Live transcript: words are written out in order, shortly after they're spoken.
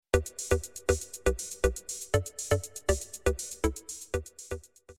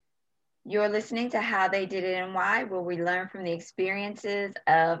You're listening to How They Did It and Why, where we learn from the experiences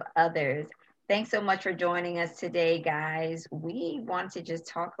of others. Thanks so much for joining us today, guys. We want to just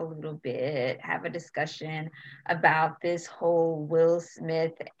talk a little bit, have a discussion about this whole Will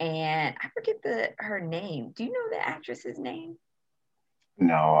Smith and I forget her name. Do you know the actress's name?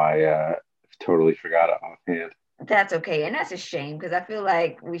 No, I totally forgot it offhand. That's okay. And that's a shame because I feel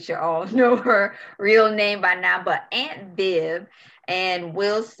like we should all know her real name by now. But Aunt Viv and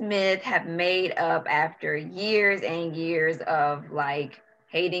Will Smith have made up after years and years of like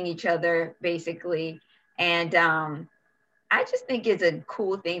hating each other, basically. And I just think it's a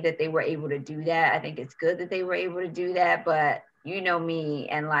cool thing that they were able to do that. I think it's good that they were able to do that. But you know me,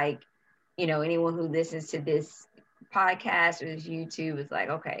 and like, anyone who listens to this podcast or this YouTube is like,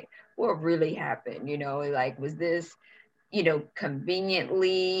 okay, what really happened? Like, was this,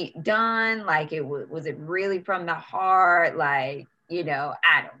 conveniently done? Like, was it really from the heart? Like, I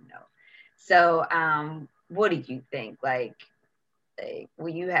don't know. So, what did you think? Like,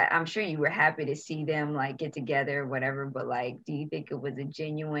 I'm sure you were happy to see them like get together or whatever, but like, do you think it was a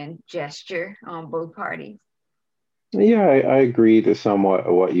genuine gesture on both parties? Yeah, I agree to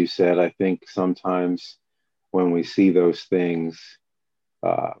somewhat what you said. I think sometimes when we see those things,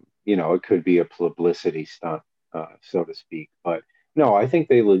 uh, it could be a publicity stunt, so to speak. But no, I think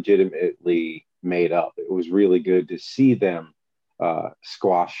they legitimately made up. It was really good to see them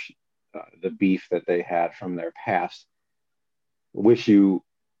squash the beef that they had from their past. Wish you,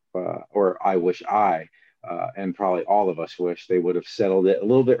 or I wish and probably all of us wish they would have settled it a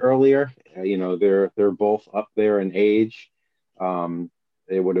little bit earlier. They're both up there in age. Um,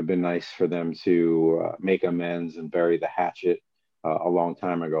 it would have been nice for them to make amends and bury the hatchet a long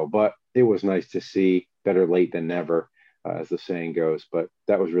time ago. But it was nice to see. Better late than never, as the saying goes. But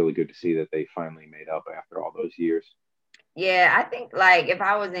that was really good to see that they finally made up after all those years. Yeah, I think like if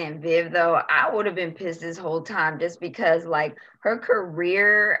I was in Viv though, I would have been pissed this whole time just because like her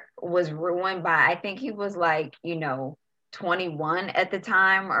career was ruined by I think he was like, 21 at the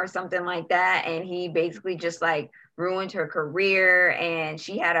time or something like that. And he basically just like ruined her career and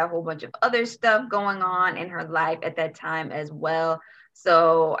she had a whole bunch of other stuff going on in her life at that time as well.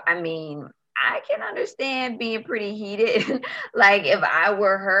 So I mean, I can understand being pretty heated, like if I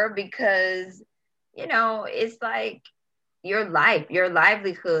were her, because it's like your life, your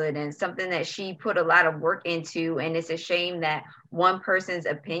livelihood, and something that she put a lot of work into. And it's a shame that one person's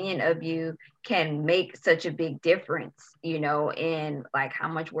opinion of you can make such a big difference, in like how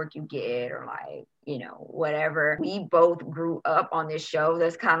much work you get or like, whatever. We both grew up on this show.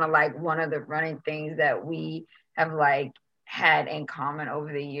 That's kind of like one of the running things that we have like had in common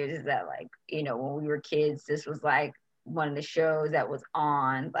over the years is that like, when we were kids, this was like one of the shows that was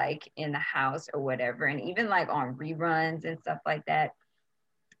on like in the house or whatever, and even like on reruns and stuff like that.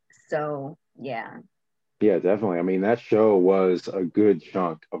 So yeah. Yeah, definitely. I mean, that show was a good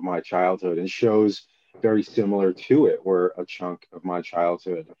chunk of my childhood, and shows very similar to it were a chunk of my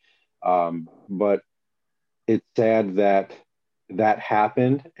childhood. But it's sad that that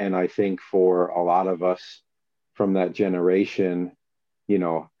happened. And I think for a lot of us from that generation,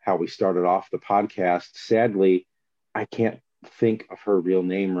 how we started off the podcast, sadly, I can't think of her real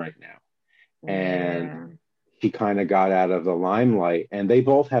name right now. And Yeah. she kind of got out of the limelight, and they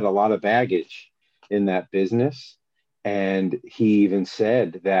both had a lot of baggage in that business. And he even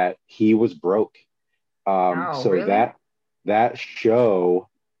said that he was broke. Oh, So really? that show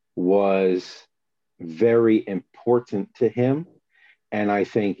was very important to him. And I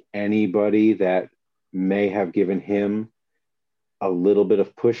think anybody that may have given him a little bit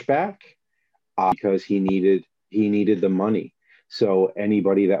of pushback because he needed the money. So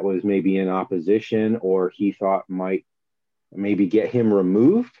anybody that was maybe in opposition or he thought might maybe get him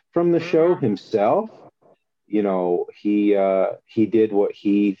removed from the show Mm-hmm. himself, he did what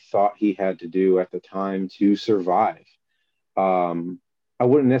he thought he had to do at the time to survive. Um, I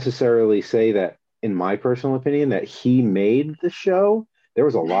wouldn't necessarily say that, in my personal opinion, that he made the show. There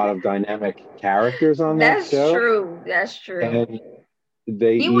was a lot of dynamic characters on that That's show, true. That's true. and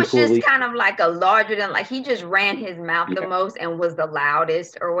they He was just equally, kind of like a larger than like he just ran his mouth the yeah, most and was the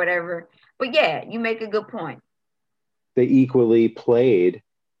loudest or whatever. But yeah, you make a good point. they equally played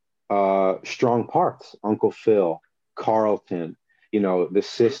strong parts. Uncle Phil, Carlton, the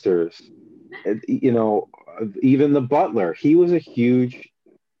sisters, you know, even the butler. He was a huge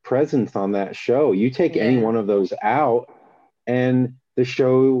presence on that show. You take any Yeah. one of those out, and the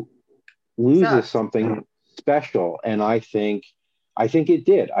show loses Sucks. something special. And I think it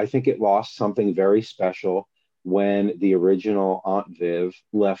did. I think it lost something very special when the original Aunt Viv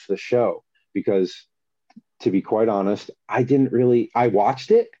left the show. Because to be quite honest, I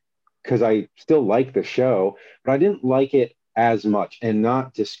watched it because I still like the show, but I didn't like it as much, and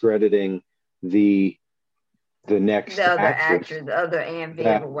not discrediting the The next other actress actress, the other Aunt Viv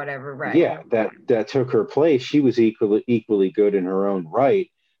that or whatever, right? yeah, that took her place. She was equally good in her own right,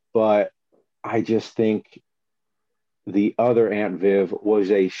 but I just think the other Aunt Viv was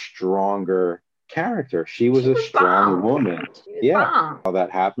a stronger character. She was She a was strong bomb. woman. She was Yeah, bomb. how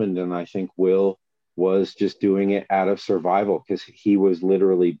that happened, and I think Will was just doing it out of survival because he was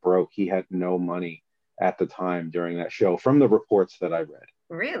literally broke. He had no money at the time during that show, from the reports that I read.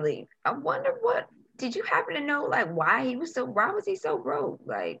 Really. I wonder what did you happen to know like why was he so broke?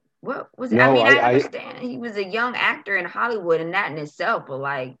 Like what was I No, mean, I understand he was a young actor in Hollywood and that in itself, but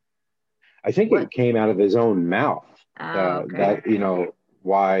like I think what it came out of his own mouth, oh, okay. that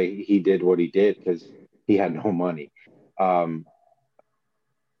why he did what he did, because he had no money. Um,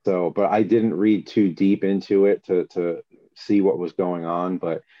 but I didn't read too deep into it to see what was going on.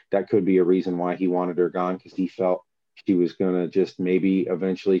 But that could be a reason why he wanted her gone, because he felt she was going to just maybe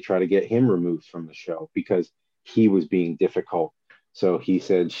eventually try to get him removed from the show because he was being difficult. So he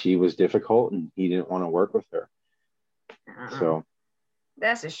said she was difficult and he didn't want to work with her. Uh, So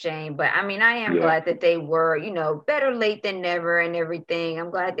that's a shame, but I mean, I am yeah, glad that they were, better late than never and everything.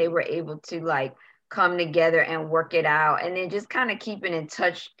 I'm glad they were able to like come together and work it out and then just kind of keeping in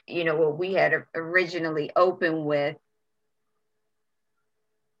touch, what we had originally opened with.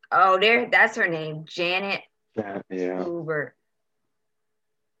 Oh, that's her name, Janet yeah. Hoover.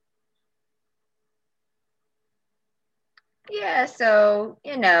 Yeah, so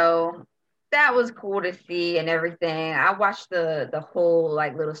that was cool to see and everything. I watched the whole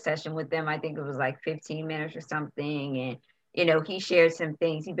like little session with them. I think it was like 15 minutes or something. And he shared some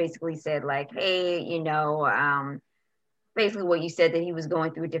things. He basically said like, hey, basically what you said, that he was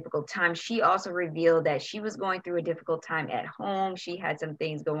going through a difficult time. She also revealed that she was going through a difficult time at home. She had some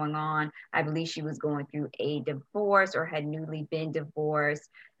things going on. I believe she was going through a divorce or had newly been divorced,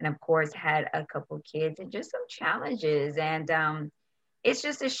 and of course had a couple kids and just some challenges. And it's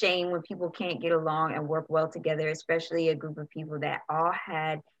just a shame when people can't get along and work well together, especially a group of people that all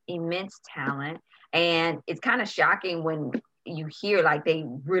had immense talent. And it's kind of shocking when you hear like they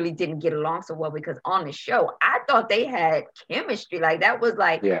really didn't get along so well, because on the show, I thought they had chemistry. Like that was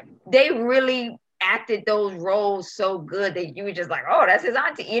like Yeah. they really acted those roles so good that you were just like, oh, that's his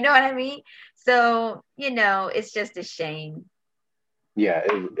auntie. You know what I mean? So, it's just a shame. Yeah,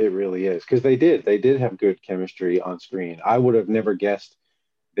 it really is, because they did have good chemistry on screen. I would have never guessed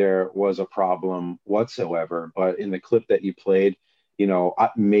there was a problem whatsoever, but in the clip that you played,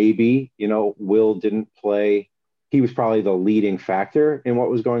 maybe Will didn't play. He was probably the leading factor in what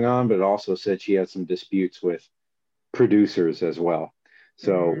was going on, but it also said she had some disputes with producers as well.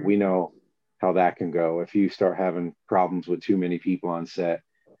 So Mm-hmm. we know how that can go. If you start having problems with too many people on set,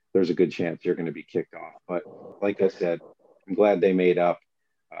 there's a good chance you're going to be kicked off. But like I said, I'm glad they made up.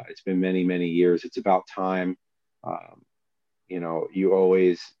 It's been many, many years. It's about time. Um, you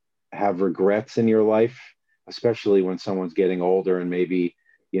always have regrets in your life, especially when someone's getting older and maybe,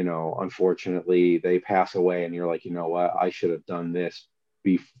 unfortunately they pass away and you're like, you know what, I should have done this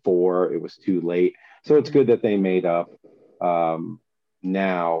before it was too late. So it's Mm-hmm. good that they made up um,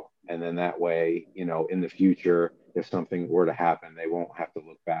 now. And then that way, in the future, if something were to happen, they won't have to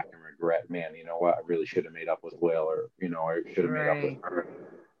look back and regret, man, you know what, I really should have made up with Will, or, I should have made up with Right. her.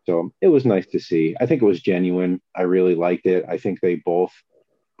 So it was nice to see. I think it was genuine. I really liked it. I think they both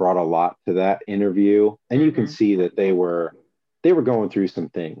brought a lot to that interview, and you can Mm-hmm. see that they were going through some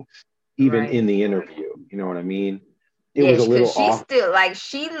things even Right. in the interview. You know what I mean? It Yeah, was a because little she off. still like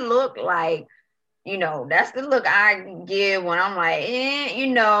she looked like, that's the look I give when I'm like,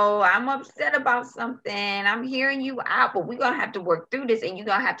 I'm upset about something. I'm hearing you out, but we're gonna have to work through this and you're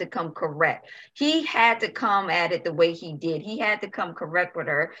gonna have to come correct. He had to come at it the way he did. He had to come correct with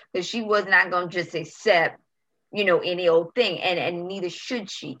her because she was not gonna just accept, any old thing. And neither should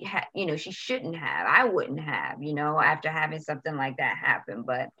she she shouldn't have. I wouldn't have, after having something like that happen.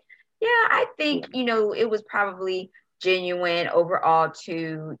 But yeah, I think, it was probably genuine overall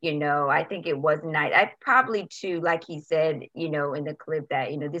too. I think it was nice. I probably too, like he said, in the clip that,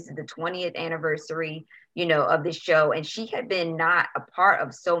 this is the 20th anniversary, of the show. And she had been not a part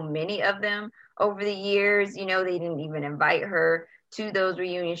of so many of them over the years. They didn't even invite her to those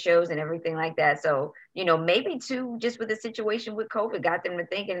reunion shows and everything like that. So, maybe too, just with the situation with COVID, got them to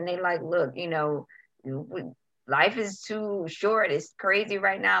thinking, and they like, look, life is too short. It's crazy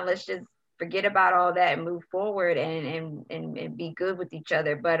right now. Let's just forget about all that and move forward and be good with each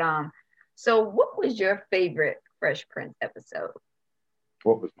other. But So what was your favorite Fresh Prince episode?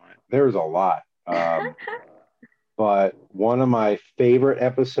 What was mine? There was a lot. But one of my favorite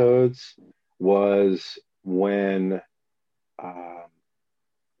episodes was when I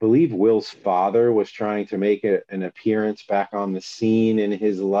believe Will's father was trying to make an appearance back on the scene in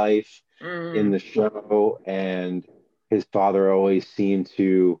his life in the show, and his father always seemed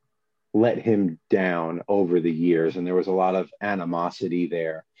to let him down over the years, and there was a lot of animosity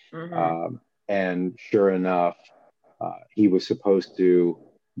there. And sure enough, he was supposed to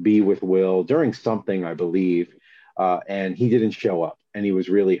be with Will during something, I believe, and he didn't show up, and he was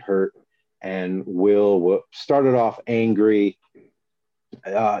really hurt. And Will started off angry.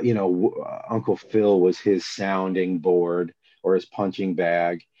 Uncle Phil was his sounding board or his punching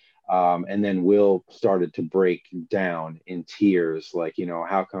bag. And then Will started to break down in tears, like,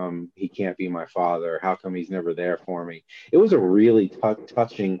 how come he can't be my father? How come he's never there for me? It was a really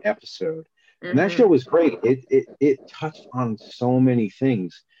touching episode. And that show was great. It touched on so many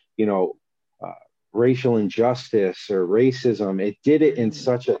things, racial injustice or racism. It did it in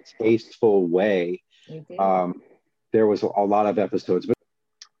such a tasteful way. There was a lot of episodes.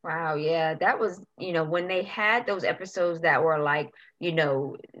 Wow, yeah, that was, when they had those episodes that were like,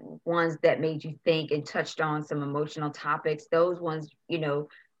 ones that made you think and touched on some emotional topics, those ones,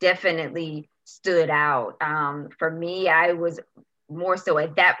 definitely stood out. For me, I was more so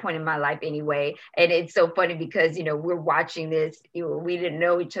at that point in my life anyway. And it's so funny because, we're watching this, we didn't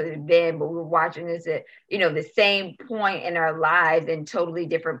know each other then, but we were watching this at, the same point in our lives in totally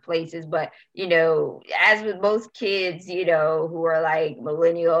different places. But, as with most kids, who are like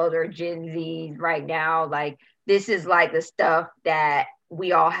millennials or Gen Zs right now, like this is like the stuff that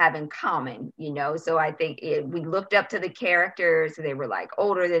we all have in common, So I think we looked up to the characters. So they were like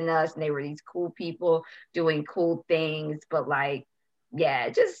older than us and they were these cool people doing cool things, but like, yeah,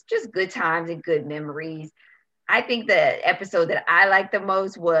 just good times and good memories. I think the episode that I liked the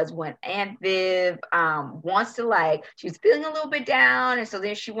most was when Aunt Viv wants to she was feeling a little bit down, and so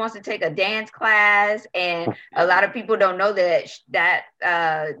then she wants to take a dance class, and a lot of people don't know that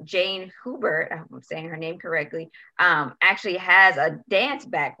Jane Hubert, I hope I'm saying her name correctly, actually has a dance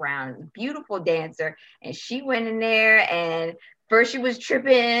background, beautiful dancer, and she went in there and first she was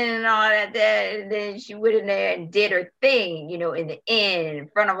tripping and all that, and then she went in there and did her thing, in the inn in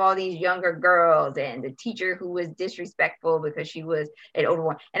front of all these younger girls and the teacher who was disrespectful because she was an older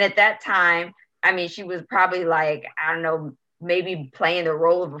one. And at that time, I mean, she was probably like, I don't know, maybe playing the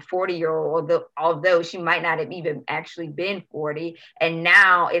role of a 40-year-old, although she might not have even actually been 40. And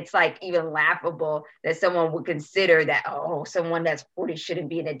now it's like even laughable that someone would consider that, someone that's 40 shouldn't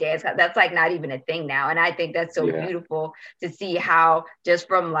be in a dance class. That's like not even a thing now. And I think that's so beautiful to see how just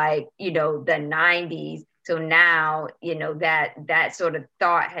from the 90s to now, that sort of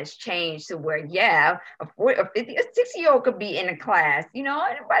thought has changed to where, a 60-year-old could be in a class,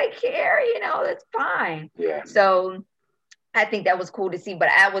 anybody care, that's fine. Yeah. So I think that was cool to see, but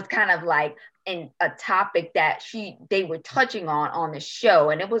I was kind of like in a topic that they were touching on the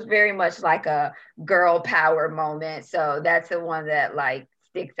show, and it was very much like a girl power moment. So that's the one that like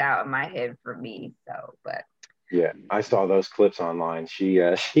sticks out in my head for me. So, but yeah, I saw those clips online. She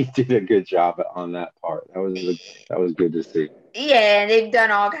did a good job on that part. That was good to see. Yeah, and they've done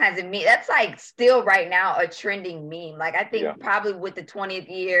all kinds of memes. That's like still right now a trending meme. Like I think probably with the 20th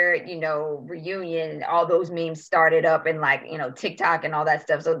year, reunion, all those memes started up and TikTok and all that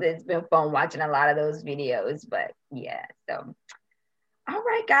stuff. So it's been fun watching a lot of those videos. But yeah, so all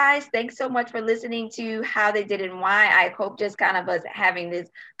right, guys, thanks so much for listening to How They Did and Why. I hope just kind of us having this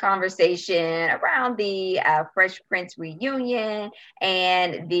conversation around the Fresh Prince reunion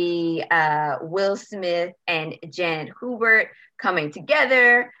and the Will Smith and Janet Hubert coming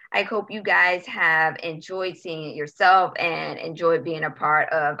together. I hope you guys have enjoyed seeing it yourself and enjoyed being a part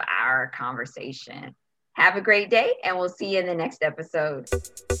of our conversation. Have a great day, and we'll see you in the next episode.